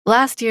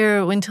Last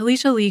year, when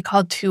Tulicia Lee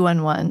called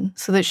 211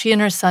 so that she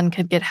and her son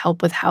could get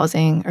help with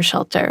housing or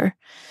shelter,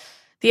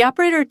 the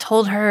operator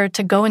told her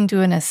to go and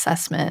do an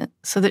assessment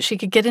so that she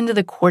could get into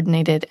the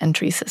Coordinated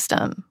Entry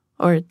System,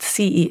 or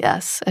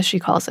CES, as she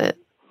calls it.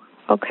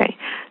 Okay.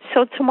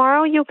 So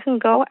tomorrow you can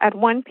go at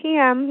 1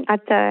 p.m.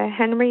 at the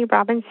Henry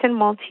Robinson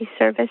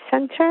Multi-Service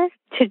Center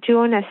to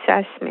do an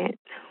assessment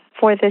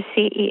for the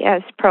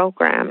CES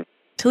program.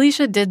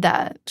 Tulicia did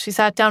that. She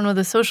sat down with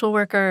a social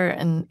worker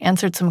and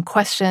answered some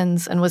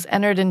questions and was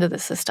entered into the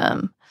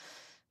system.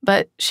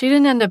 But she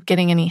didn't end up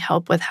getting any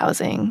help with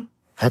housing.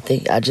 I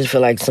just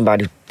feel like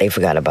they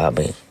forgot about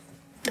me.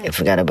 They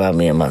forgot about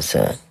me and my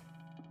son.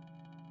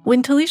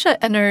 When Tulicia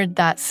entered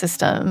that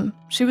system,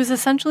 she was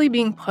essentially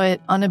being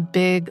put on a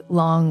big,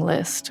 long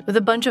list with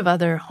a bunch of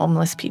other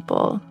homeless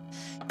people.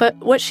 But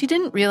what she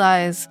didn't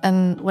realize,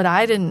 and what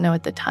I didn't know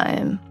at the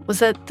time, was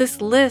that this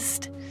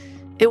list,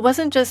 it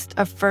wasn't just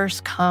a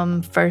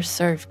first-come,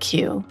 first-served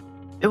queue.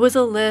 It was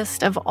a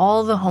list of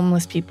all the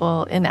homeless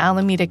people in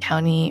Alameda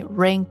County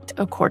ranked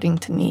according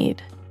to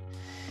need.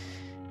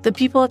 The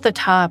people at the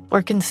top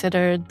were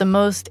considered the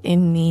most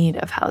in need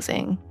of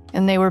housing,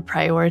 and they were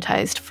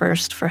prioritized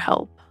first for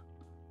help.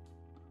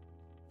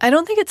 I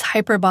don't think it's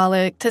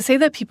hyperbolic to say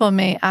that people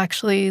may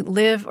actually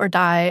live or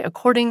die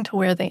according to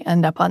where they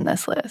end up on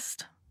this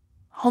list.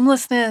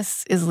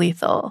 Homelessness is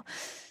lethal.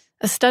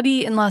 A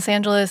study in Los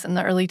Angeles in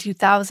the early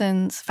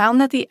 2000s found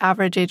that the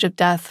average age of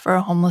death for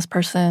a homeless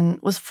person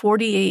was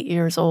 48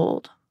 years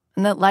old,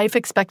 and that life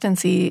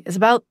expectancy is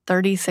about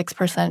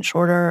 36%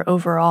 shorter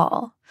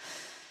overall.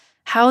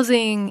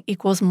 Housing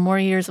equals more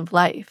years of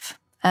life,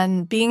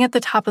 and being at the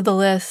top of the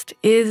list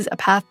is a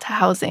path to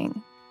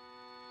housing.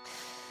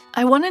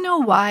 I want to know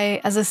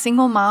why, as a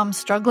single mom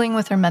struggling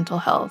with her mental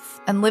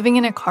health and living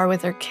in a car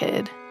with her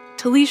kid,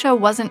 Tulicia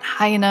wasn't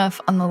high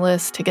enough on the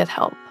list to get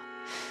help.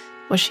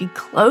 Was she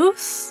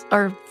close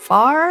or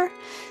far?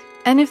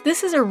 And if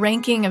this is a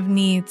ranking of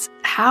needs,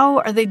 how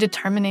are they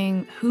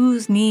determining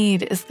whose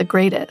need is the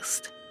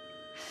greatest?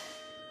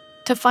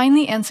 To find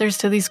the answers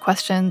to these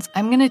questions,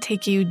 I'm going to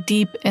take you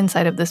deep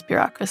inside of this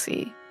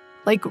bureaucracy.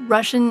 Like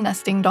Russian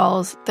nesting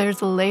dolls,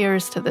 there's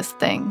layers to this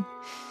thing.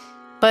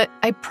 But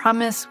I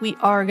promise we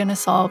are going to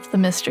solve the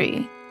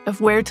mystery of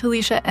where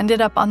Tulicia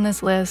ended up on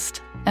this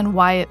list and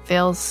why it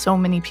fails so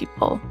many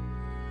people.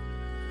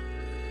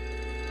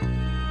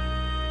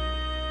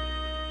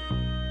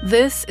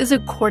 This is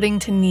According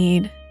to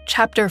Need,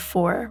 Chapter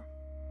 4.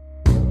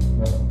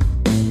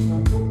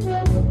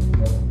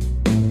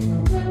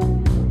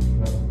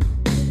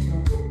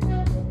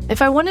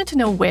 If I wanted to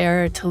know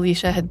where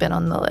Tulicia had been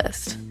on the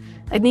list,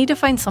 I'd need to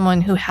find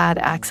someone who had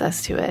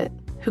access to it,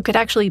 who could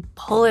actually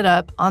pull it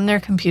up on their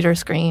computer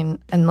screen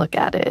and look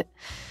at it.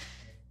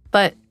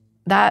 But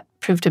that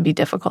proved to be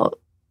difficult.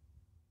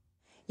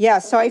 Yeah,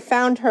 so I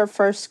found her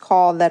first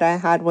call that I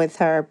had with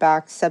her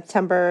back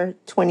September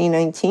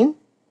 2019.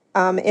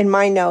 In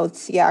my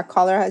notes,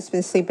 caller has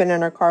been sleeping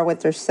in her car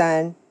with her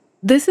son.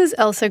 This is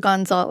Elsa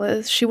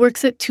Gonzalez. She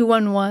works at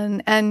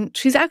 211, and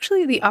she's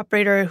actually the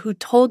operator who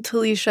told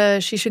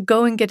Tulicia she should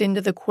go and get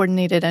into the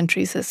Coordinated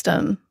Entry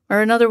System,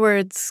 or in other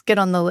words, get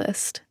on the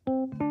list.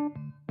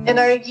 And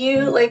are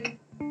you,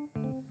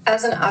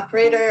 as an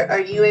operator,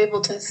 are you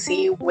able to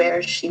see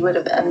where she would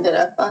have ended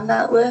up on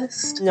that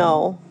list?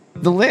 No.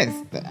 The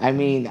list.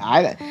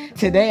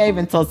 Today I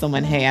even told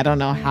someone, hey, I don't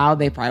know how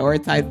they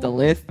prioritize the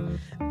list.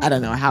 I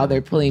don't know how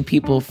they're pulling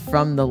people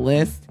from the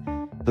list.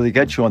 So they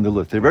get you on the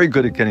list. They're very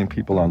good at getting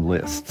people on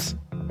lists.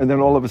 And then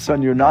all of a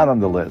sudden you're not on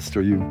the list,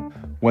 or you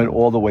went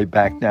all the way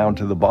back down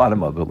to the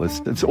bottom of the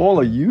list. It's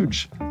all a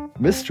huge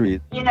mystery.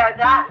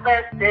 That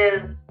list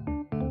is,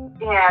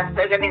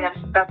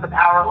 that's an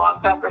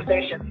hour-long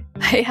conversation.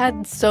 I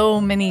had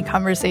so many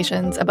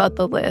conversations about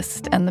the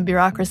list and the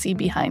bureaucracy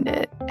behind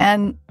it.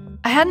 And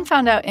I hadn't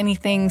found out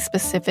anything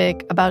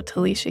specific about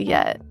Tulicia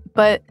yet.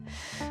 But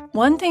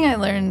one thing I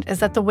learned is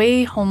that the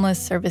way homeless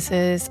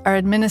services are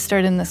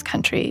administered in this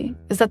country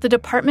is that the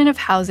Department of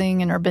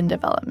Housing and Urban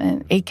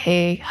Development,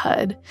 aka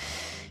HUD,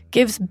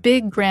 gives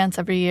big grants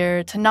every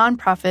year to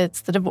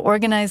nonprofits that have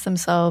organized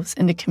themselves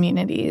into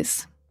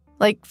communities.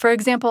 Like, for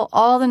example,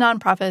 all the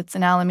nonprofits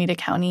in Alameda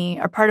County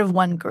are part of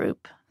one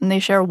group, and they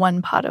share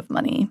one pot of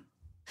money.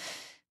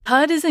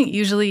 HUD isn't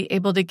usually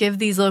able to give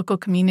these local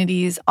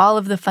communities all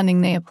of the funding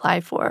they apply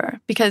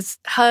for, because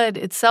HUD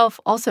itself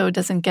also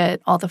doesn't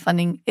get all the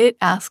funding it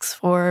asks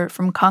for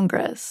from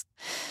Congress.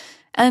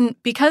 And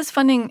because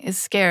funding is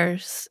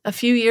scarce, a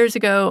few years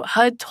ago,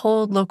 HUD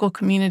told local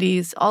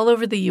communities all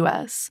over the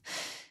U.S.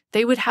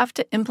 they would have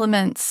to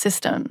implement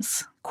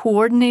systems,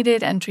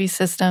 coordinated entry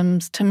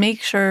systems, to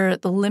make sure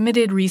the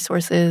limited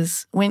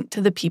resources went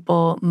to the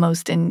people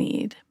most in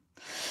need.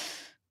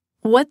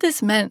 What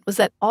this meant was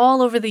that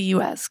all over the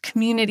U.S.,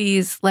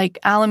 communities like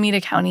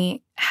Alameda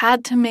County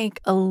had to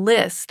make a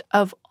list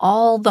of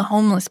all the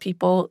homeless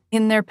people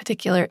in their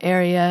particular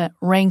area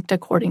ranked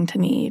according to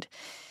need,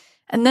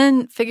 and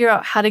then figure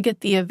out how to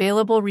get the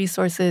available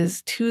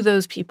resources to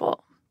those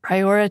people,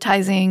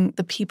 prioritizing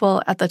the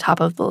people at the top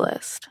of the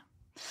list.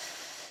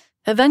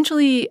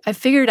 Eventually, I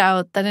figured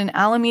out that in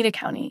Alameda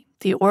County,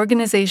 the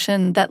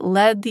organization that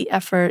led the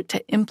effort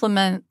to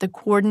implement the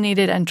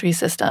coordinated entry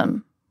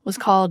system was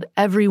called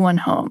Everyone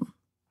Home.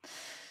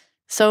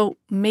 So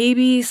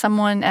maybe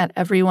someone at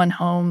Everyone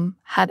Home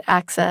had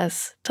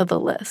access to the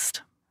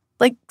list.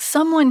 Like,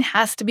 someone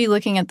has to be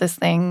looking at this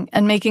thing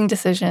and making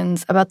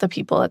decisions about the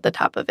people at the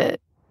top of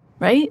it,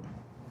 right?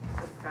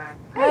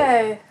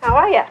 Hey, how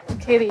are you?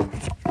 Katie.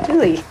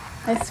 Julie.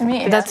 Nice to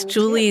meet you. That's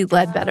Julie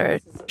Ledbetter.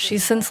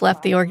 She's since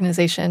left the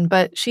organization,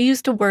 but she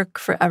used to work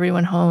for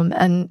Everyone Home,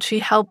 and she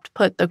helped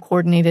put the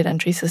coordinated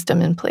entry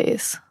system in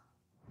place.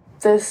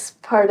 This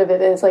part of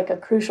it is like a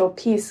crucial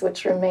piece,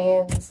 which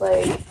remains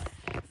like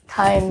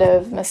kind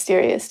of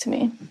mysterious to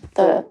me.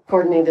 The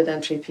coordinated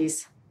entry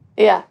piece.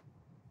 Yeah.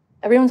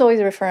 Everyone's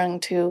always referring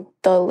to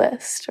the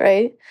list,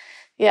 right?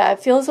 Yeah,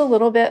 it feels a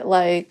little bit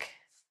like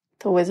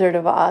the Wizard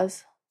of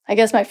Oz. I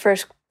guess my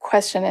first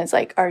question is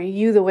like, are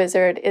you the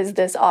wizard? Is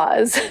this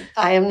Oz?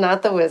 I am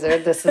not the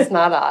wizard. This is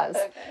not Oz.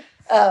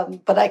 Okay.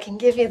 But I can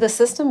give you the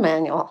system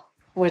manual,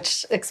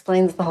 which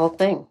explains the whole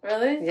thing.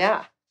 Really?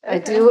 Yeah.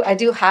 Okay. I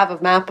do have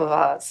a map of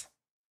Oz.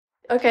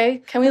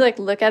 Okay. Can we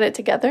look at it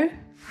together?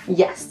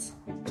 Yes.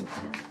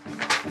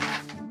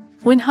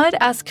 When HUD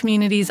asked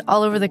communities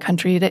all over the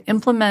country to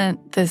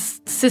implement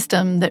this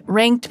system that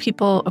ranked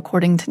people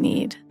according to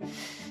need,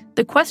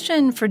 the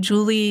question for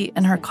Julie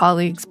and her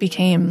colleagues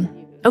became,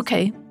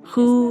 okay,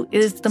 who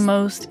is the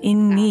most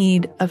in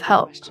need of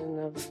help?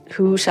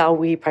 Who shall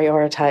we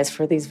prioritize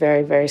for these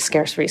very, very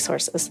scarce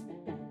resources?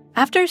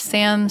 After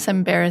Sam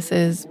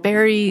Sambaris's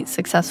very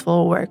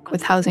successful work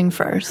with Housing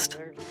First,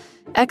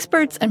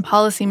 experts and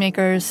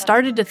policymakers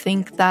started to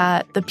think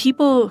that the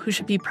people who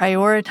should be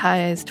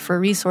prioritized for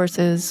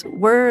resources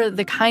were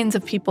the kinds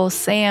of people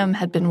Sam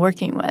had been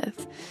working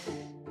with.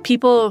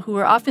 People who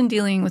were often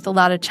dealing with a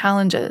lot of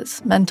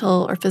challenges,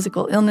 mental or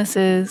physical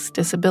illnesses,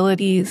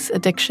 disabilities,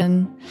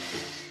 addiction.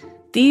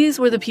 These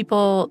were the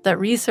people that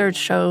research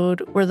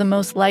showed were the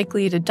most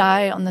likely to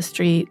die on the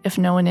street if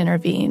no one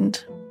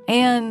intervened.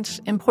 And,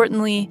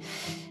 importantly,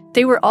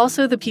 they were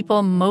also the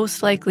people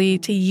most likely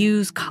to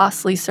use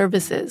costly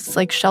services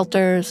like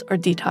shelters or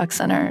detox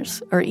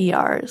centers or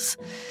ERs.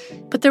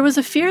 But there was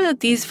a fear that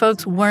these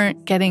folks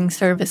weren't getting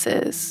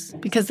services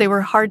because they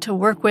were hard to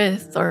work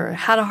with or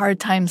had a hard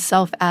time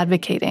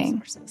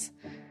self-advocating.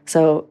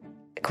 So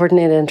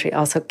coordinated entry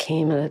also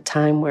came at a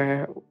time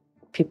where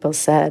people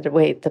said,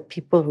 wait, the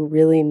people who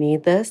really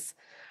need this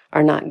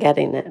are not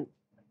getting it.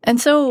 And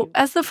so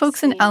as the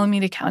folks in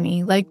Alameda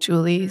County, like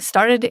Julie,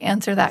 started to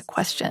answer that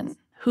question,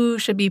 who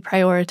should be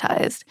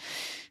prioritized,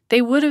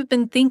 they would have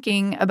been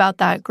thinking about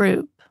that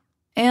group.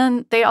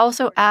 And they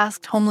also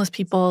asked homeless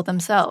people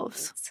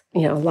themselves.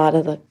 You know, a lot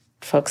of the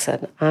folks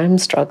said, I'm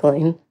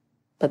struggling,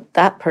 but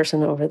that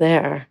person over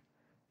there,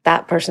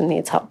 that person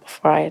needs help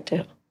before I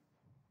do.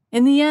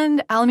 In the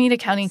end, Alameda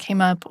County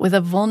came up with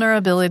a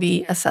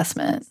vulnerability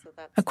assessment,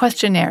 a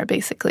questionnaire,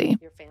 basically.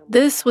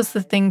 This was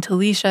the thing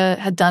Tulicia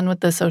had done with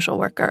the social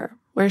worker,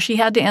 where she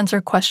had to answer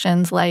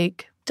questions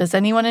like, does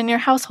anyone in your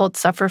household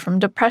suffer from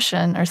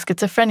depression or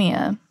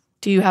schizophrenia?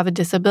 Do you have a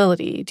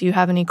disability? Do you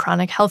have any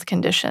chronic health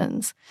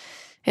conditions?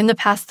 In the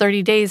past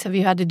 30 days, have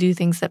you had to do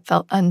things that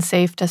felt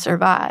unsafe to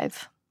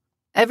survive?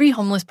 Every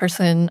homeless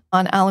person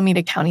on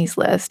Alameda County's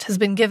list has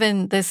been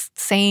given this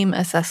same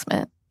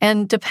assessment.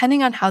 And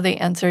depending on how they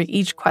answer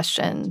each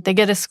question, they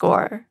get a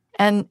score.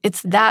 And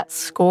it's that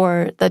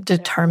score that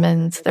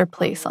determines their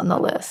place on the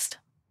list.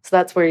 So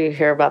that's where you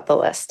hear about the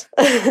list.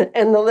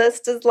 And the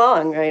list is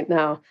long right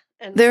now.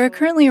 There are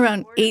currently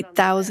around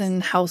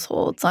 8,000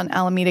 households on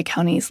Alameda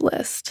County's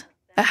list.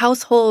 A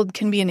household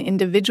can be an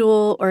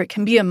individual or it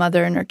can be a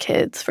mother and her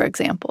kids, for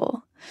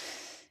example.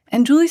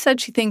 And Julie said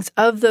she thinks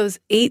of those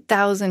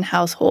 8,000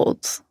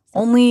 households,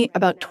 only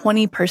about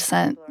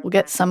 20% will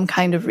get some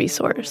kind of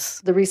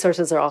resource. The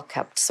resources are all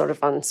kept sort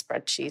of on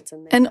spreadsheets.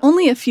 And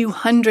only a few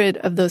hundred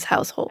of those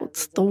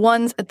households, the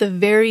ones at the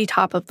very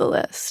top of the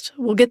list,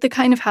 will get the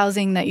kind of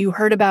housing that you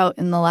heard about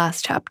in the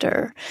last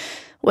chapter,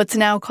 what's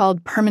now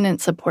called permanent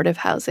supportive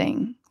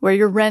housing, where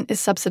your rent is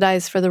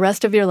subsidized for the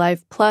rest of your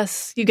life,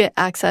 plus you get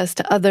access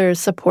to other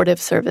supportive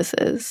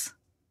services.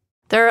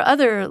 There are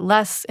other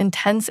less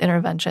intense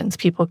interventions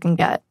people can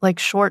get, like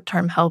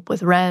short-term help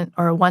with rent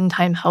or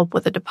one-time help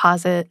with a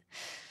deposit.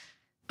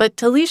 But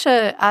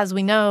Tulicia, as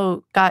we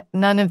know, got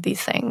none of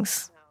these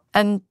things.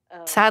 And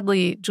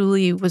sadly,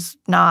 Julie was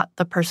not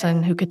the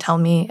person who could tell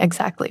me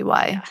exactly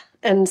why.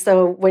 And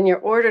so when you're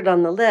ordered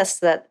on the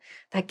list, that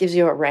gives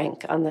you a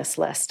rank on this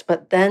list.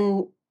 But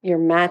then you're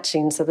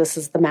matching, so this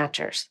is the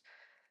matchers.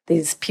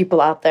 These people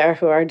out there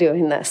who are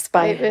doing this.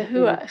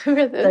 Who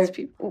are those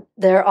people?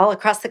 They're all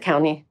across the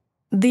county.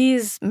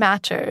 These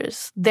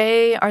matchers,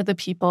 they are the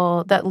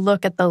people that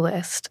look at the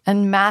list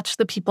and match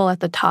the people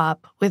at the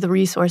top with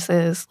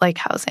resources like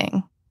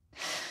housing.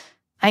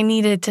 I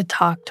needed to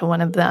talk to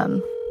one of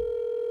them.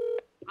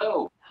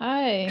 Hello.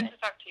 Hi.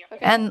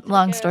 And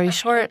long story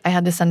short, I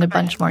had to send a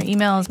bunch more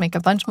emails, make a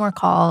bunch more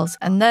calls,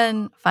 and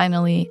then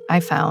finally I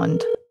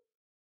found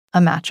a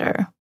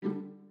matcher,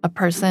 a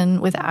person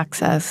with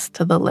access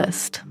to the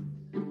list.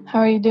 How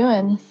are you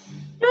doing?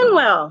 Doing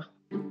well.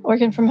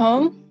 Working from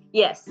home?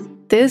 Yes.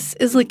 This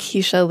is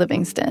Lakeisha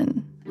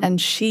Livingston, and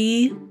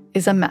she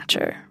is a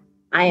matcher.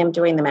 I am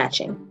doing the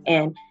matching,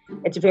 and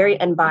it's very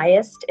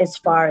unbiased as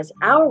far as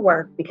our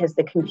work because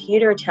the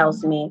computer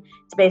tells me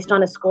it's based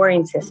on a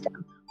scoring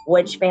system,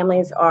 which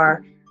families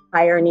are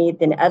higher need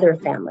than other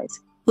families.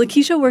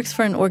 Lakeisha works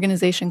for an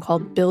organization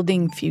called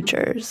Building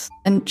Futures,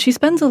 and she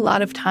spends a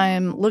lot of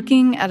time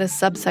looking at a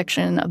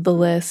subsection of the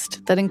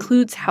list that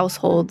includes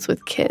households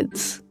with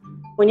kids.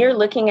 When you're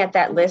looking at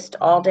that list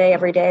all day,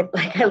 every day,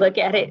 like I look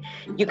at it,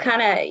 you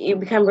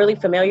become really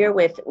familiar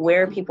with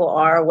where people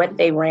are, what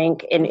they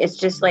rank, and it's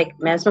just like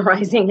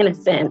mesmerizing in a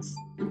sense.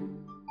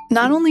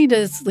 Not only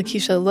does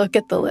Lakeisha look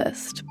at the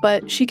list,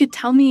 but she could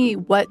tell me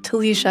what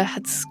Tulicia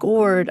had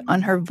scored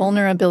on her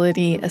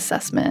vulnerability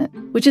assessment,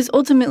 which is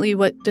ultimately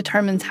what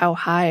determines how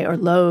high or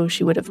low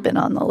she would have been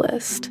on the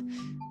list.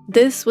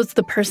 This was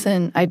the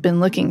person I'd been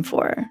looking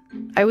for.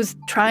 I was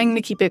trying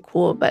to keep it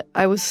cool, but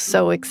I was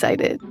so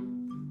excited.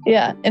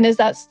 Yeah, and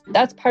that's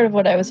part of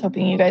what I was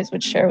hoping you guys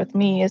would share with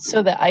me, is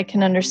so that I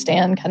can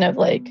understand kind of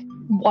like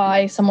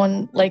why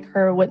someone like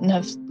her wouldn't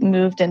have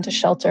moved into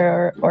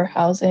shelter or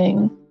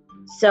housing.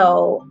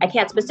 So I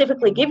can't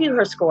specifically give you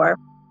her score.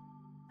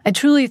 I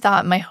truly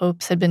thought my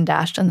hopes had been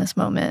dashed in this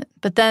moment.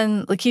 But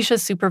then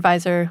Lakeisha's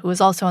supervisor, who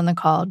was also on the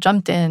call,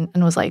 jumped in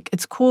and was like,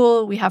 "It's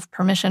cool. We have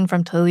permission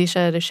from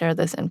Tulicia to share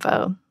this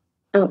info."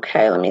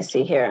 Okay, let me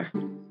see here.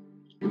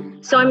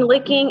 So I'm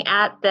looking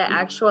at the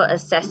actual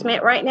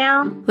assessment right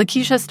now.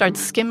 Lakeisha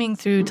starts skimming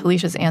through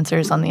Tulicia's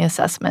answers on the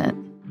assessment.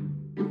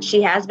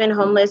 She has been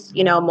homeless,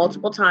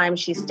 multiple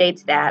times. She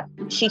states that.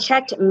 She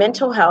checked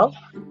mental health,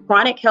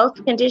 chronic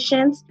health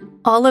conditions.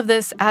 All of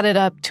this added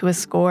up to a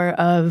score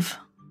of...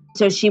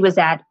 So she was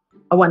at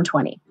a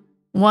 120.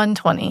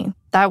 120.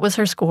 That was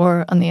her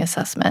score on the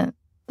assessment.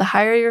 The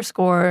higher your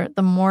score,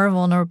 the more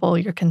vulnerable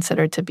you're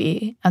considered to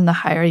be, and the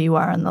higher you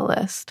are on the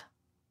list.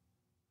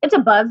 It's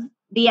above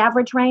the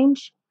average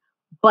range,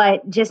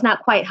 but just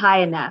not quite high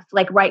enough.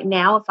 Like right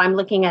now, if I'm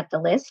looking at the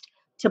list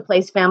to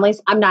place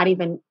families, I'm not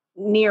even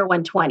near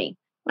 120.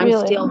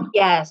 Really?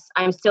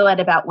 I'm still at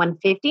about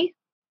 150.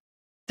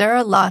 There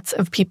are lots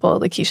of people,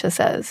 Lakeisha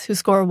says, who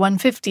score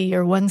 150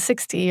 or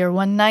 160 or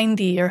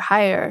 190 or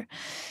higher.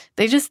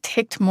 They just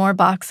ticked more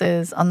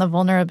boxes on the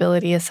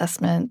vulnerability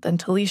assessment than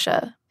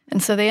Tulicia,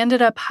 and so they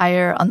ended up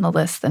higher on the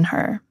list than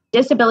her.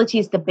 Disability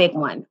is the big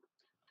one.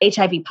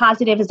 HIV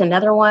positive is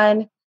another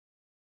one.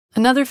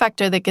 Another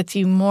factor that gets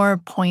you more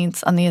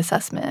points on the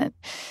assessment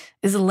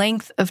is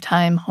length of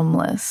time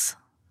homeless.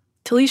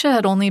 Tulicia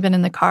had only been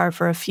in the car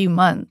for a few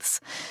months.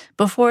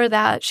 Before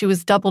that, she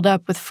was doubled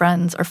up with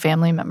friends or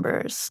family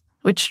members,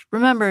 which,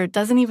 remember,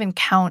 doesn't even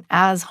count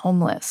as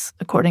homeless,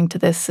 according to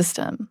this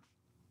system.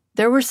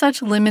 There were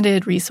such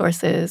limited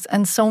resources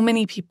and so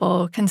many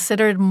people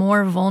considered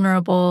more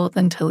vulnerable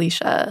than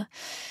Tulicia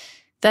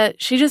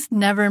that she just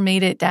never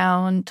made it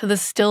down to the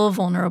still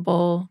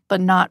vulnerable, but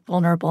not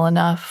vulnerable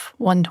enough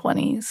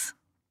 120s.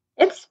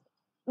 It's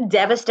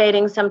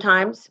devastating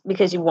sometimes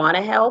because you want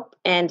to help.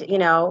 And,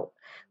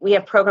 we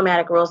have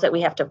programmatic rules that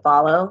we have to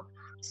follow.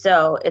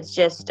 So it's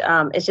just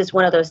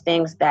one of those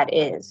things that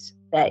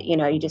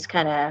you just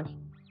kind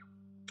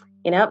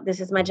of,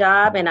 this is my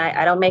job and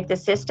I don't make the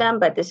system,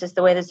 but this is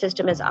the way the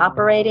system is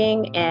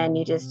operating. And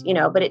you just,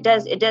 but it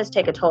does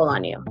take a toll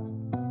on you.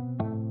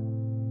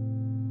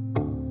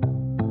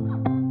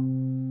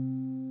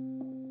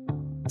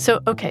 So,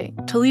 okay,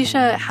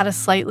 Tulicia had a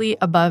slightly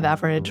above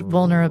average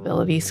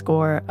vulnerability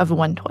score of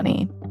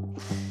 120.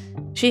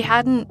 She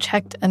hadn't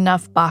checked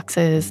enough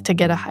boxes to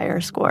get a higher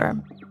score.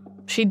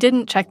 She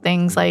didn't check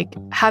things like,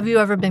 have you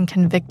ever been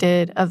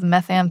convicted of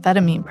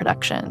methamphetamine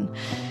production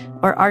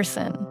or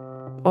arson?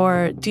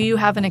 Or do you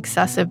have an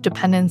excessive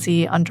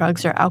dependency on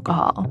drugs or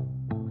alcohol?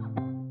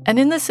 And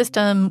in the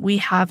system we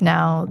have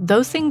now,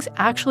 those things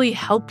actually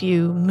help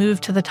you move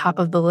to the top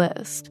of the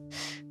list,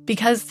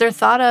 because they're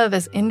thought of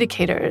as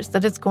indicators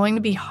that it's going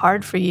to be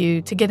hard for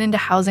you to get into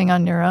housing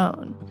on your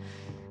own.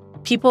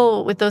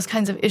 People with those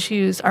kinds of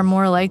issues are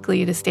more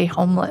likely to stay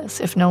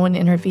homeless if no one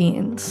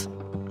intervenes.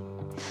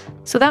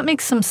 So that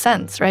makes some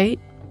sense, right?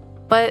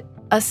 But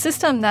a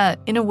system that,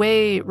 in a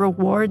way,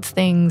 rewards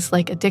things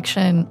like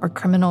addiction or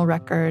criminal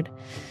record,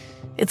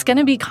 it's going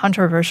to be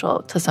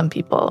controversial to some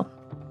people.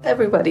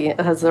 Everybody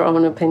has their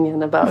own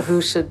opinion about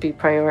who should be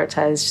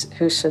prioritized,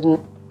 who shouldn't.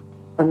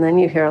 And then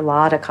you hear a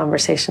lot of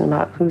conversation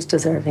about who's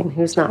deserving,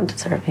 who's not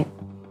deserving.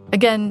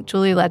 Again,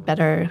 Julie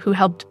Ledbetter, who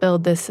helped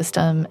build this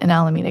system in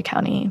Alameda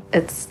County.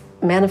 It's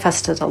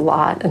manifested a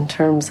lot in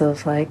terms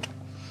of like,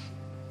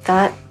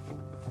 that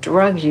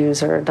drug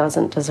user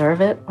doesn't deserve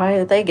it. Why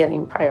are they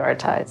getting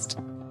prioritized?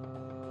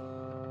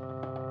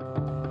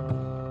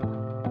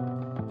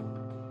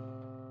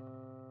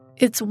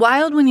 It's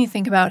wild when you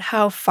think about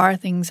how far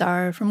things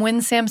are from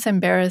when Sam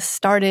Sambaris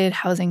started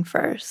Housing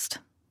First.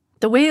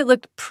 The way it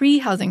looked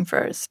pre-Housing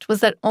First was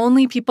that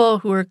only people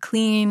who were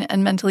clean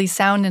and mentally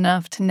sound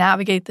enough to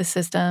navigate the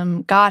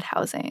system got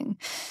housing.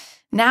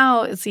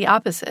 Now it's the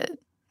opposite.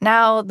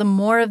 Now, the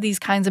more of these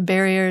kinds of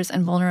barriers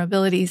and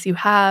vulnerabilities you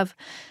have,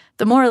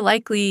 the more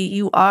likely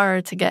you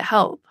are to get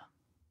help.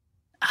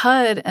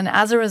 HUD, and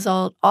as a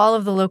result, all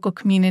of the local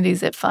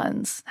communities it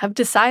funds, have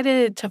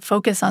decided to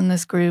focus on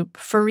this group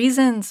for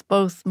reasons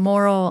both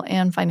moral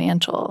and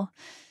financial.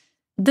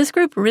 This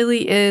group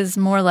really is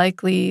more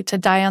likely to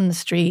die on the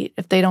street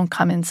if they don't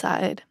come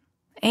inside.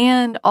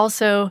 And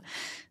also,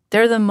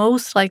 they're the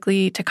most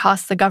likely to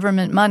cost the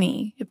government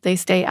money if they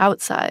stay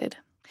outside.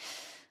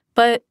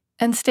 But,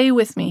 and stay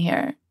with me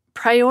here,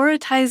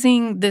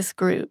 prioritizing this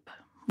group,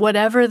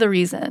 whatever the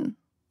reason,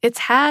 it's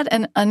had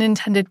an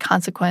unintended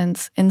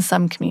consequence in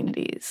some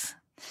communities.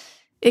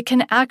 It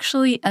can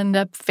actually end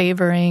up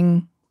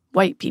favoring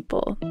white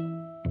people.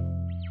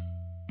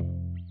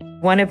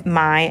 One of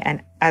my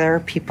and other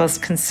people's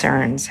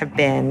concerns have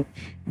been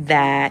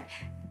that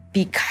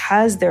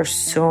because there's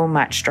so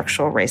much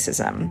structural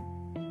racism,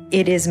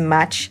 it is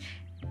much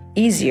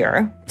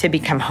easier to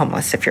become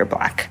homeless if you're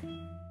Black.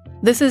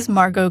 This is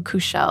Margot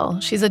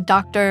Kuchel. She's a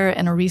doctor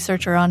and a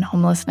researcher on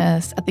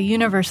homelessness at the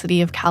University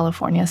of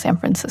California, San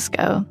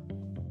Francisco.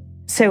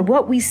 So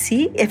what we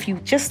see, if you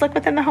just look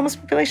within the homeless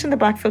population, the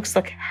Black folks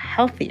look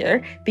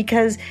healthier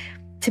because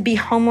to be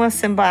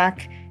homeless and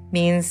Black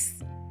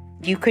means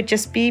you could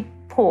just be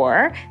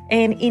poor.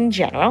 And in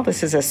general,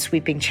 this is a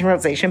sweeping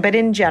generalization, but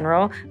in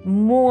general,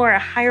 a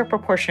higher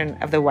proportion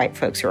of the white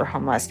folks who are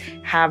homeless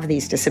have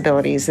these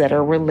disabilities that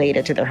are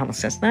related to their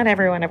homelessness. Not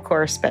everyone, of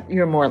course, but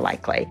you're more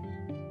likely.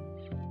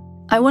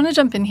 I want to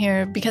jump in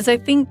here because I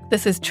think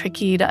this is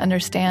tricky to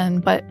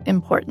understand, but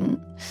important.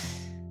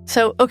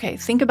 So, okay,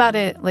 think about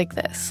it like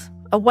this.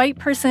 A white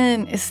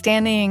person is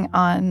standing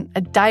on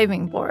a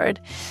diving board,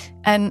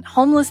 and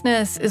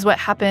homelessness is what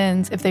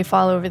happens if they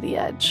fall over the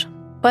edge.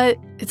 But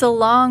it's a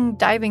long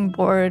diving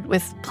board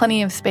with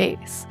plenty of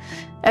space.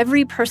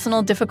 Every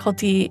personal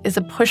difficulty is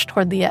a push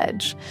toward the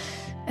edge.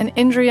 An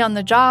injury on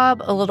the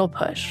job, a little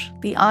push.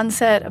 The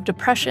onset of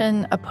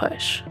depression, a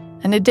push.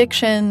 An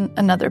addiction,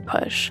 another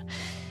push.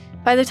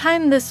 By the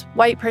time this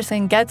white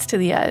person gets to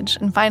the edge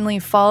and finally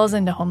falls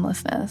into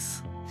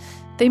homelessness,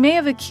 they may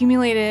have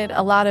accumulated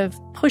a lot of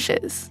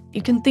pushes.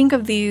 You can think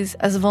of these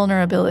as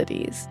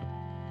vulnerabilities.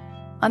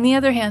 On the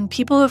other hand,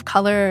 people of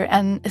color,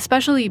 and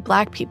especially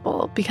Black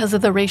people, because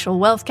of the racial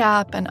wealth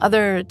gap and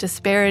other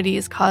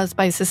disparities caused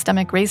by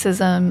systemic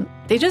racism,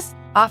 they just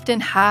often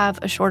have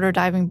a shorter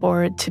diving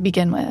board to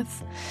begin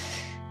with,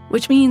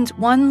 which means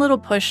one little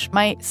push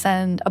might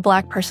send a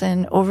Black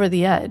person over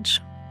the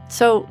edge.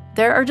 So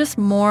there are just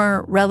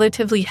more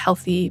relatively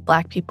healthy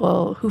Black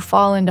people who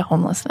fall into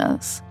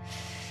homelessness.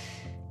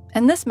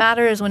 And this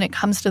matters when it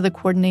comes to the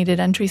coordinated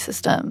entry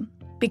system,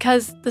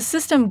 because the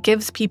system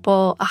gives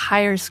people a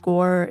higher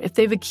score if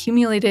they've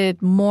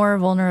accumulated more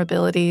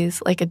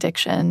vulnerabilities like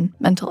addiction,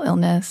 mental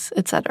illness,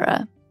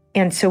 etc.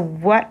 And so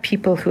what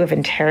people who have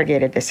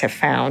interrogated this have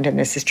found, and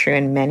this is true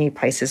in many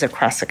places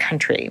across the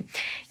country,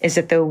 is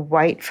that the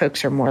white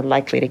folks are more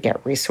likely to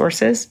get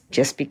resources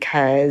just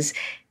because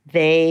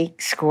they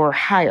score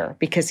higher,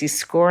 because these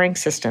scoring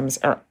systems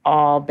are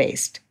all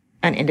based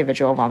on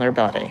individual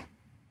vulnerability.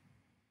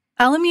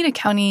 Alameda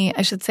County,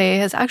 I should say,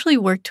 has actually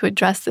worked to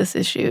address this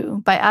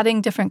issue by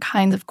adding different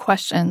kinds of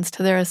questions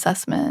to their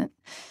assessment.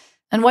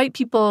 And white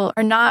people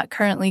are not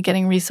currently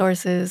getting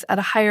resources at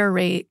a higher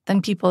rate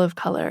than people of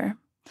color.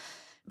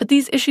 But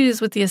these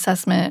issues with the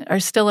assessment are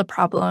still a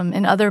problem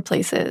in other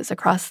places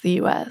across the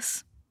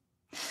U.S.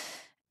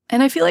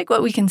 And I feel like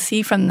what we can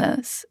see from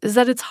this is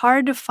that it's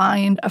hard to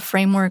find a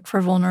framework for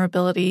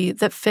vulnerability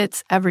that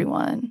fits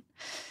everyone.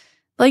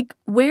 Like,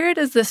 where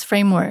does this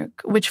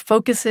framework, which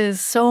focuses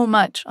so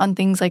much on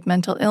things like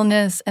mental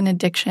illness and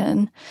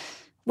addiction,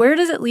 where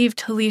does it leave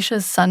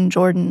Tulicia's son,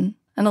 Jordan,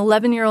 an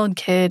 11-year-old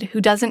kid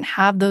who doesn't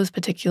have those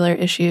particular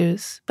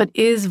issues, but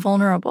is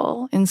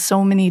vulnerable in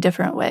so many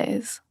different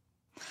ways?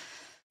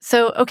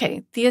 So,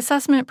 okay, the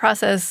assessment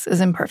process is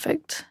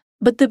imperfect.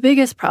 But the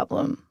biggest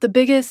problem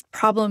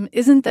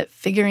isn't that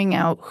figuring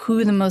out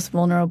who the most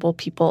vulnerable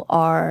people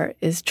are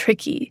is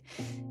tricky.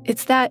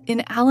 It's that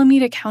in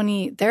Alameda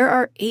County, there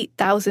are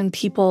 8,000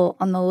 people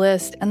on the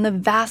list, and the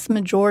vast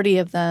majority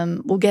of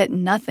them will get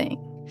nothing.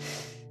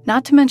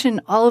 Not to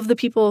mention all of the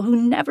people who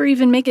never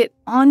even make it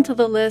onto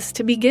the list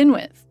to begin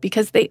with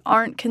because they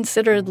aren't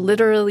considered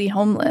literally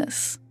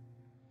homeless.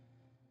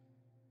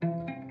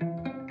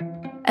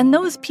 And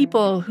those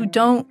people who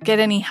don't get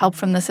any help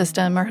from the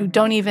system or who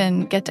don't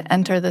even get to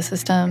enter the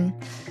system,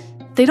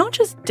 they don't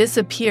just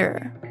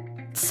disappear.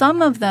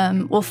 Some of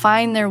them will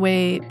find their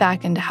way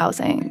back into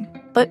housing,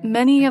 but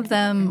many of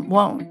them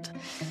won't.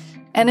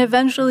 And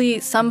eventually,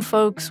 some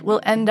folks will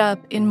end up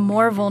in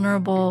more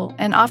vulnerable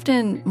and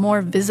often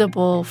more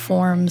visible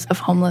forms of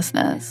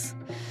homelessness.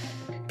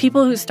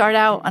 People who start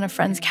out on a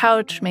friend's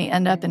couch may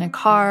end up in a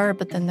car,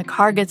 but then the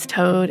car gets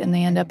towed and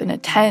they end up in a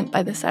tent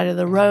by the side of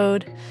the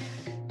road.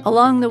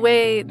 Along the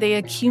way, they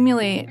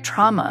accumulate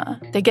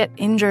trauma. They get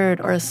injured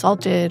or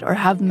assaulted or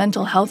have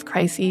mental health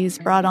crises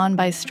brought on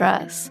by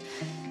stress.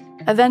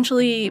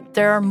 Eventually,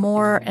 there are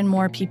more and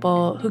more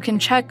people who can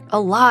check a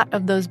lot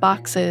of those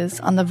boxes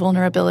on the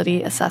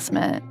vulnerability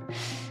assessment.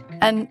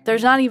 And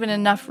there's not even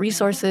enough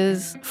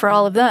resources for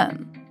all of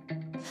them.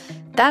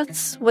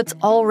 That's what's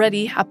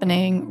already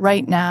happening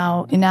right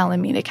now in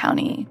Alameda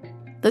County.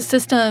 The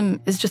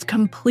system is just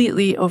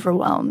completely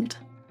overwhelmed.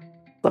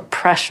 The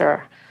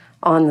pressure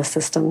on the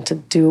system to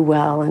do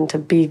well and to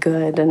be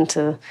good and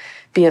to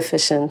be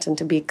efficient and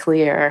to be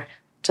clear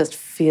just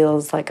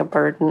feels like a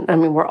burden. I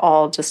mean, we're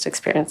all just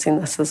experiencing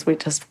this as we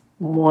just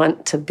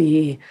want to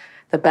be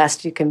the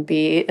best you can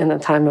be in a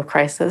time of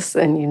crisis,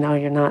 and you know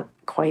you're not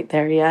quite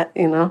there yet,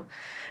 you know,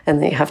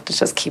 and then you have to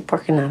just keep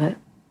working at it.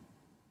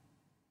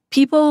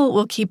 People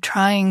will keep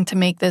trying to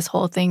make this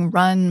whole thing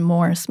run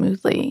more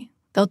smoothly.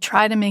 They'll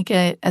try to make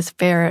it as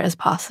fair as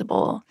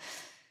possible.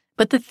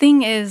 But the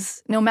thing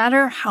is, no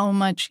matter how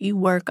much you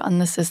work on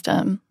the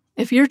system,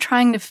 if you're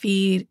trying to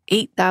feed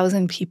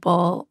 8,000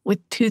 people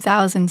with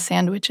 2,000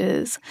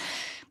 sandwiches,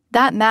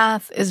 that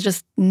math is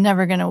just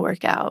never going to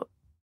work out.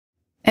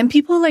 And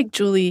people like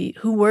Julie,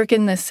 who work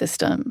in this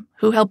system,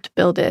 who helped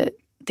build it,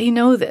 they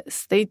know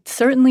this. They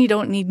certainly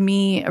don't need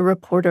me, a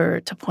reporter,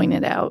 to point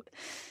it out.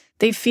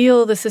 They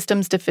feel the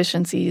system's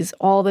deficiencies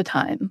all the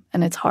time,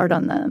 and it's hard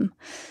on them.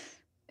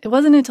 It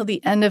wasn't until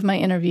the end of my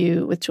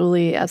interview with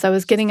Julie, as I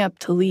was getting up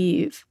to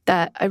leave,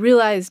 that I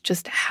realized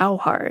just how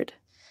hard.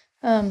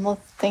 Well,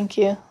 thank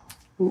you.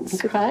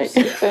 Super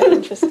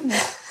interesting.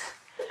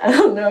 I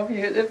don't know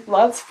if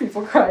lots of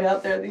people cry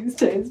out there these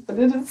days, but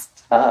it is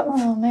tough.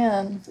 Oh,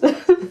 man.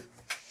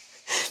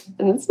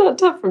 And it's not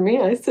tough for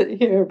me. I sit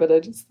here, but I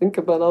just think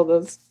about all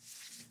those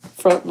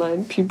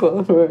frontline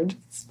people who are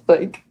just,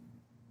 like,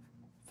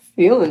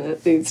 feeling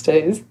it these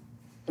days.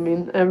 I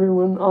mean,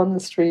 everyone on the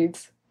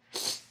streets,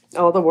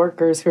 all the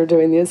workers who are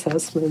doing the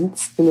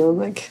assessments, you know,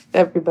 like,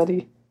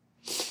 everybody.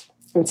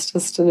 It's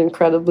just an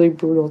incredibly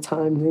brutal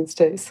time these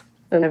days.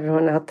 And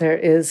everyone out there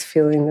is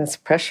feeling this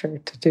pressure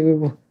to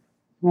do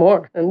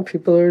more. And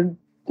people are,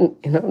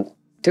 you know,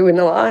 doing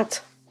a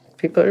lot.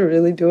 People are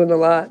really doing a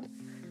lot.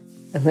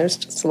 And there's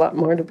just a lot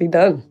more to be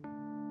done.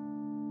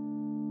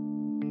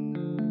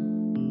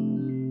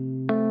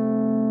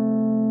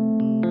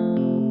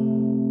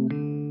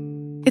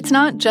 It's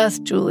not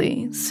just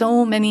Julie.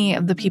 So many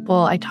of the people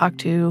I talk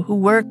to who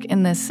work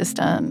in this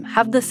system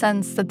have the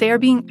sense that they are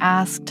being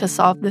asked to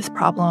solve this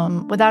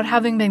problem without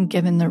having been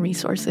given the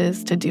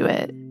resources to do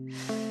it.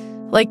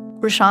 Like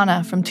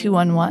Roshana from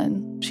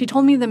 211. She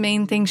told me the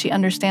main thing she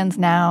understands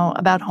now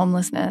about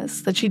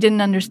homelessness that she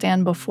didn't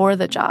understand before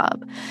the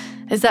job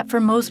is that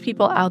for most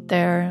people out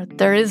there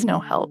is no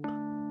help.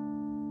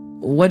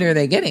 What are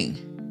they getting?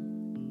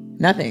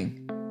 Nothing.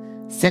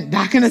 Sent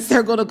back in a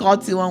circle to call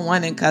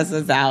 211 and cuss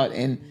us out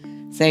and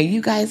say,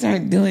 you guys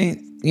aren't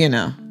doing, you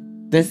know,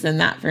 this and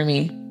that for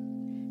me.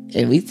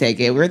 And we take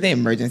it. We're the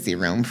emergency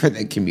room for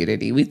the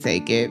community. We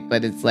take it.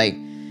 But it's like,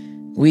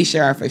 we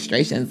share our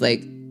frustrations.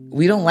 Like,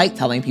 we don't like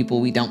telling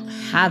people we don't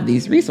have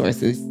these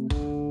resources.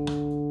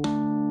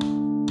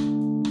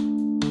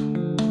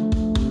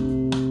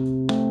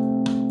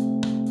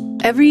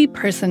 Every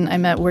person I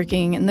met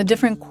working in the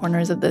different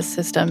corners of this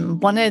system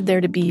wanted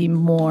there to be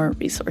more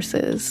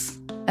resources.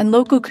 And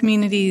local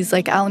communities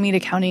like Alameda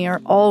County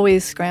are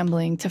always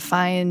scrambling to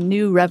find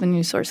new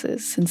revenue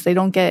sources since they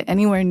don't get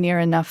anywhere near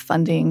enough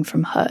funding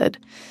from HUD.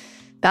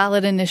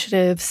 Ballot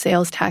initiatives,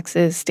 sales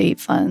taxes, state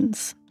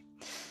funds.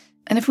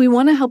 And if we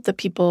want to help the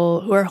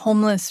people who are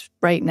homeless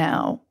right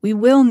now, we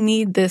will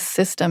need this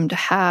system to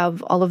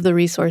have all of the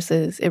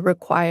resources it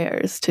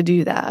requires to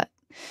do that.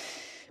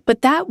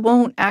 But that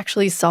won't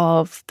actually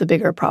solve the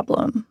bigger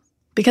problem,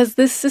 because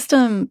this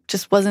system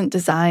just wasn't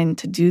designed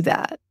to do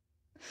that.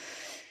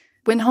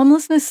 When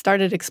homelessness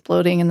started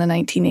exploding in the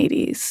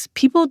 1980s,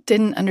 people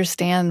didn't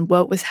understand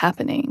what was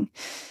happening.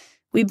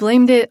 We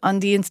blamed it on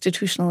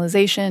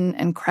deinstitutionalization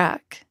and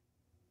crack.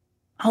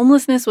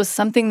 Homelessness was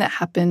something that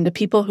happened to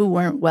people who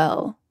weren't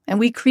well, and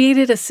we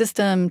created a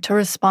system to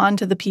respond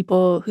to the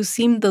people who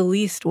seemed the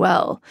least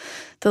well,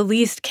 the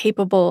least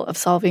capable of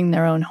solving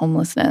their own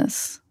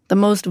homelessness, the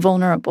most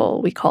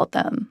vulnerable, we called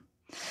them.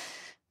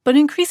 But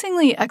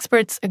increasingly,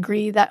 experts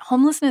agree that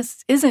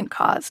homelessness isn't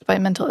caused by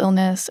mental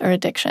illness or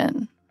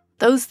addiction.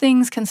 Those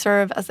things can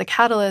serve as the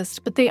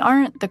catalyst, but they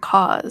aren't the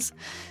cause.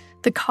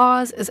 The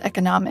cause is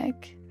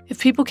economic. If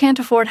people can't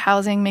afford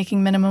housing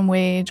making minimum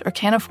wage or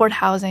can't afford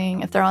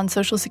housing if they're on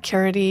Social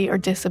Security or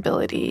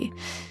disability,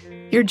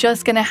 you're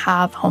just going to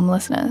have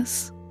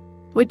homelessness.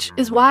 Which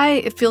is why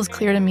it feels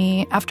clear to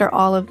me after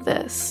all of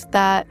this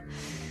that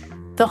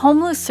the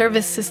homeless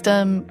service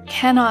system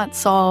cannot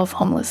solve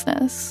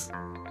homelessness.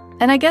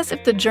 And I guess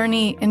if the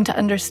journey into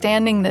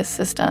understanding this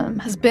system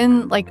has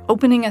been like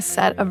opening a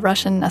set of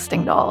Russian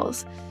nesting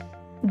dolls,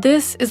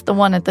 this is the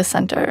one at the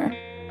center.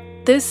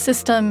 This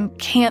system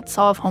can't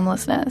solve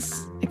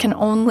homelessness. It can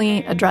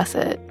only address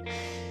it.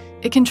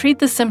 It can treat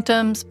the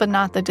symptoms, but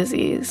not the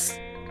disease.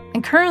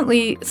 And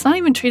currently, it's not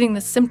even treating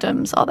the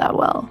symptoms all that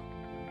well.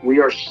 We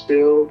are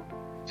still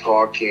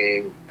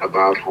talking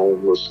about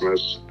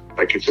homelessness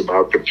like it's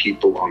about the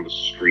people on the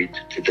street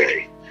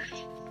today.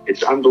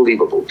 It's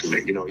unbelievable to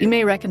me, you know. You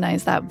may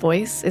recognize that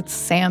voice. It's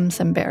Sam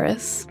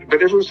Sembaris.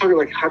 But everyone's talking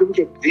like, how do we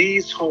get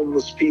these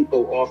homeless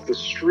people off the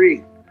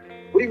street?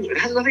 It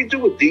has nothing to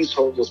do with these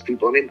homeless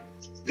people. I mean,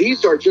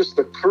 These are just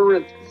the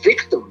current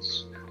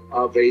victims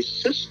of a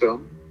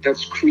system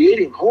that's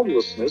creating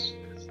homelessness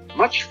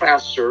much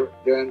faster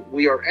than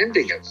we are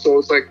ending it. So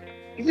it's like,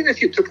 even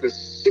if you took the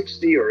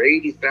 60 or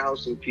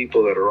 80,000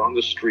 people that are on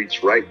the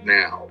streets right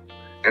now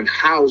and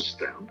housed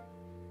them,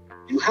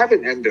 you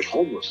haven't ended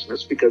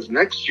homelessness, because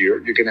next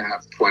year you're going to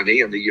have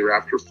 20 and the year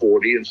after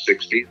 40 and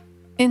 60.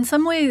 In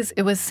some ways,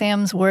 it was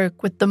Sam's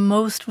work with the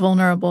most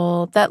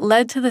vulnerable that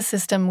led to the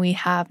system we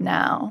have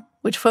now,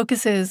 which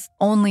focuses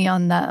only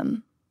on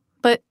them.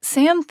 But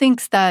Sam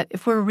thinks that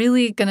if we're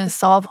really going to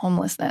solve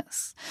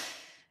homelessness,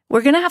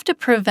 we're going to have to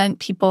prevent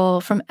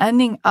people from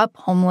ending up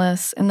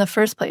homeless in the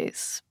first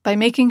place by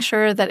making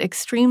sure that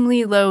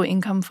extremely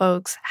low-income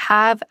folks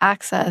have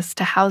access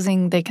to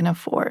housing they can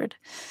afford.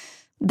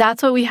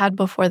 That's what we had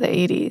before the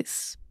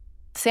 80s.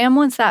 Sam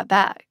wants that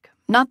back.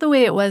 Not the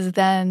way it was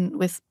then,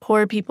 with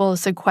poor people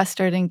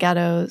sequestered in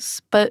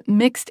ghettos, but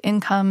mixed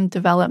income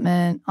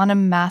development on a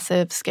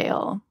massive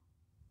scale.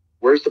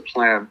 Where's the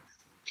plan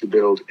to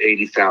build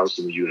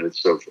 80,000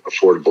 units of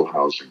affordable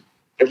housing?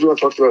 Everyone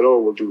talks about, oh,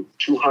 we'll do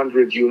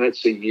 200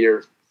 units a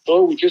year.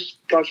 Oh, we just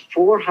got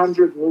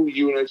 400 new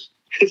units.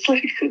 It's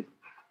like,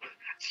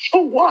 so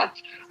what?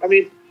 I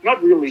mean,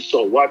 not really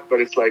so what, but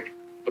it's like,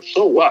 but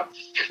so what?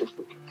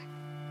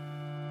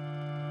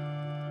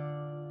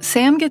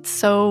 Sam gets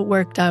so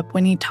worked up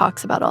when he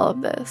talks about all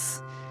of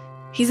this.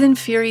 He's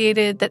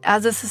infuriated that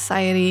as a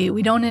society,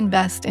 we don't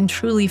invest in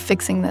truly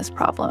fixing this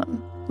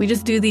problem. We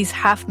just do these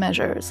half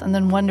measures and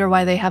then wonder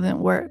why they haven't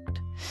worked.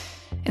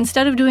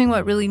 Instead of doing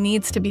what really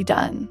needs to be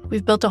done,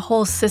 we've built a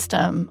whole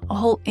system, a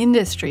whole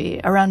industry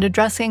around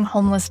addressing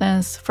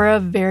homelessness for a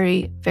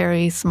very,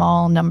 very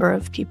small number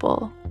of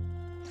people.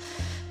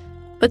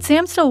 But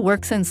Sam still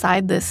works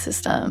inside this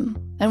system.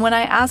 And when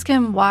I ask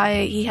him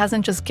why he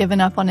hasn't just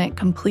given up on it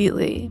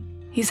completely,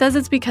 he says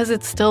it's because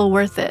it's still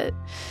worth it.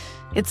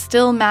 It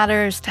still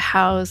matters to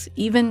house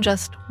even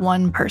just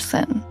one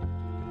person.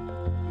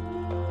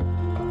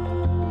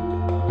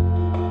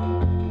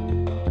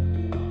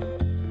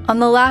 On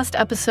the last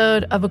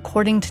episode of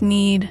According to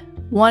Need,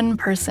 one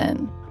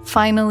person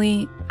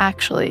finally,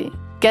 actually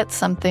gets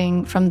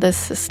something from this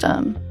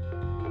system.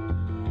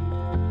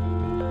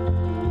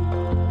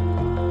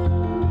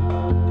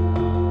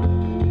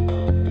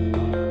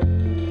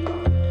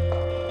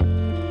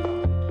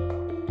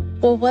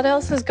 Well, what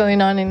else is going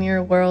on in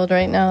your world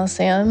right now,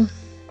 Sam?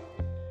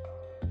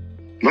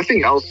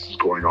 Nothing else is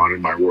going on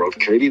in my world,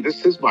 Katie.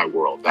 This is my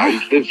world.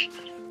 I live,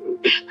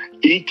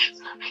 eat,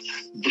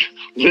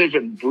 live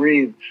and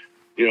breathe,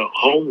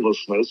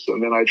 homelessness,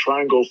 and then I try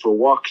and go for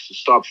walks to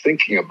stop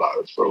thinking about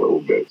it for a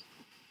little bit.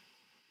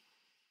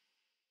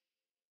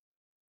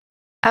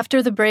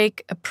 After the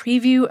break, a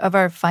preview of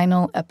our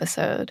final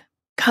episode.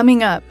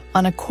 Coming up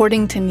on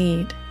According to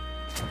Need.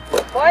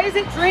 Why is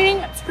it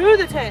draining through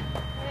the tent?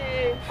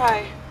 Hey,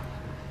 hi.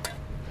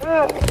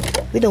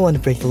 We don't want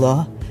to break the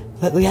law,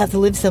 but we have to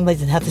live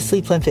someplace and have to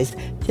sleep someplace,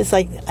 just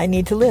like I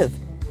need to live.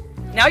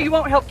 Now you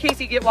won't help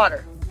Casey get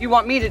water. You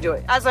want me to do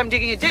it, as I'm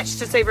digging a ditch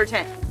to save her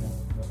tent.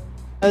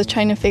 I was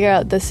trying to figure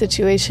out the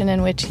situation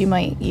in which you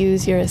might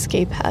use your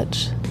escape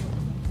hatch.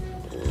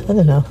 I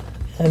don't know.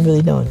 I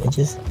really don't.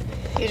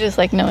 You just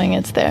like knowing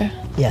it's there.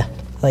 Yeah,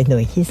 I like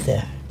knowing he's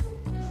there.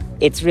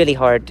 It's really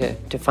hard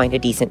to find a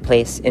decent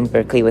place in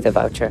Berkeley with a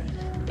voucher.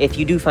 If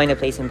you do find a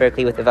place in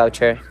Berkeley with a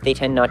voucher, they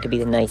tend not to be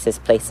the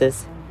nicest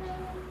places.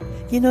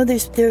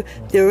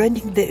 They're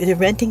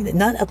renting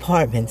not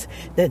apartments,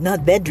 they're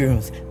not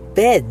bedrooms,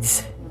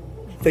 beds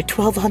for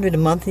 $1,200 a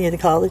month near the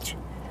college.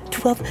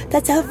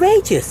 That's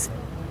outrageous.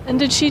 And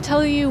did she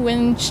tell you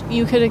when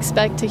you could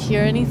expect to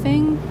hear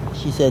anything?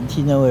 She said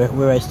she'd know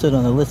where I stood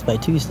on the list by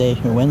Tuesday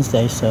or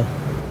Wednesday, so.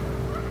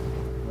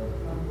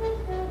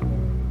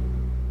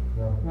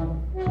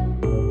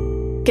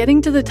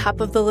 Getting to the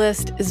top of the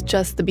list is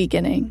just the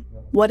beginning.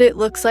 What it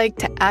looks like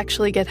to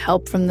actually get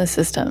help from the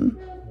system.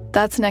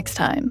 That's next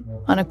time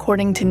on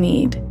According to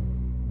Need.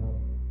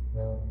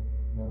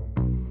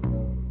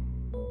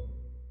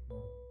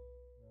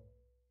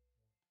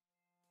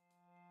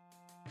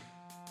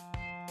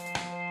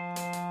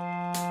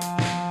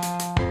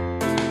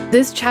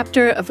 This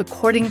chapter of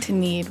According to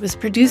Need was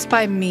produced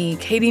by me,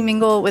 Katie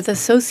Mingle, with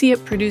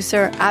associate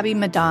producer Abby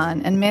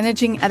Madan and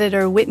managing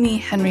editor Whitney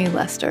Henry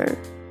Lester.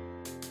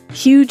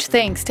 Huge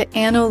thanks to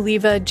Anne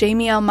Oliva,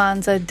 Jamie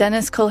Almanza,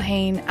 Dennis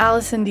Culhane,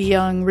 Allison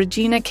DeYoung,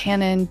 Regina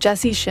Cannon,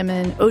 Jesse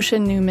Shimon, Osha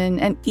Newman,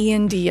 and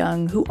Ian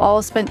DeYoung, who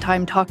all spent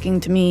time talking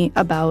to me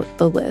about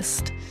the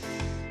list.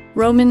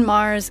 Roman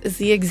Mars is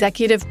the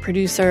executive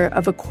producer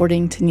of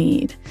According to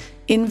Need.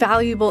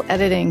 Invaluable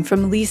editing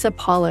from Lisa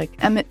Pollack,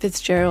 Emmett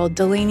Fitzgerald,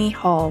 Delaney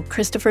Hall,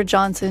 Christopher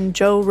Johnson,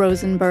 Joe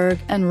Rosenberg,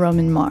 and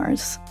Roman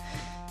Mars.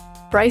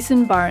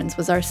 Bryson Barnes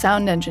was our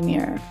sound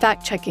engineer,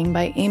 fact-checking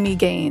by Amy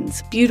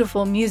Gaines,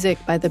 beautiful music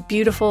by the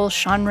beautiful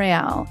Sean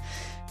Real,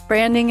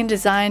 branding and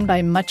design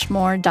by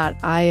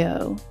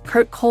muchmore.io.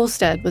 Kurt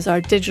Kolstad was our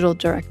digital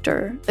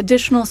director,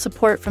 additional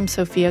support from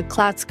Sophia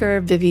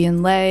Klatzker,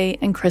 Vivian Lay,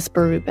 and Chris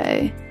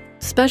Berube.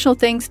 Special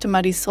thanks to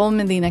Marisol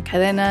Medina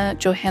Cadena,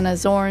 Johanna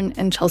Zorn,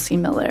 and Chelsea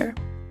Miller.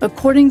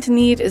 According to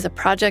Need is a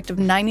project of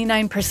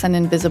 99%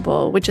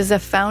 Invisible, which is a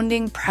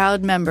founding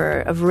proud member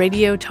of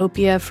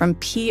Radiotopia from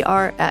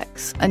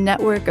PRX, a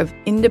network of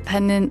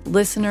independent,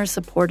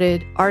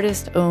 listener-supported,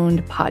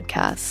 artist-owned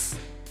podcasts.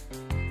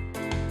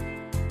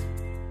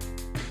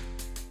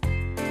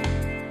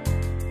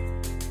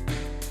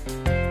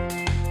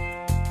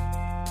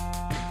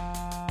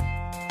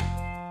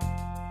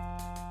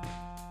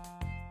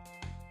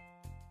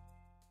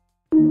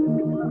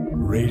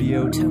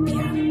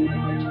 Radiotopia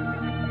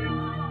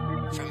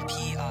from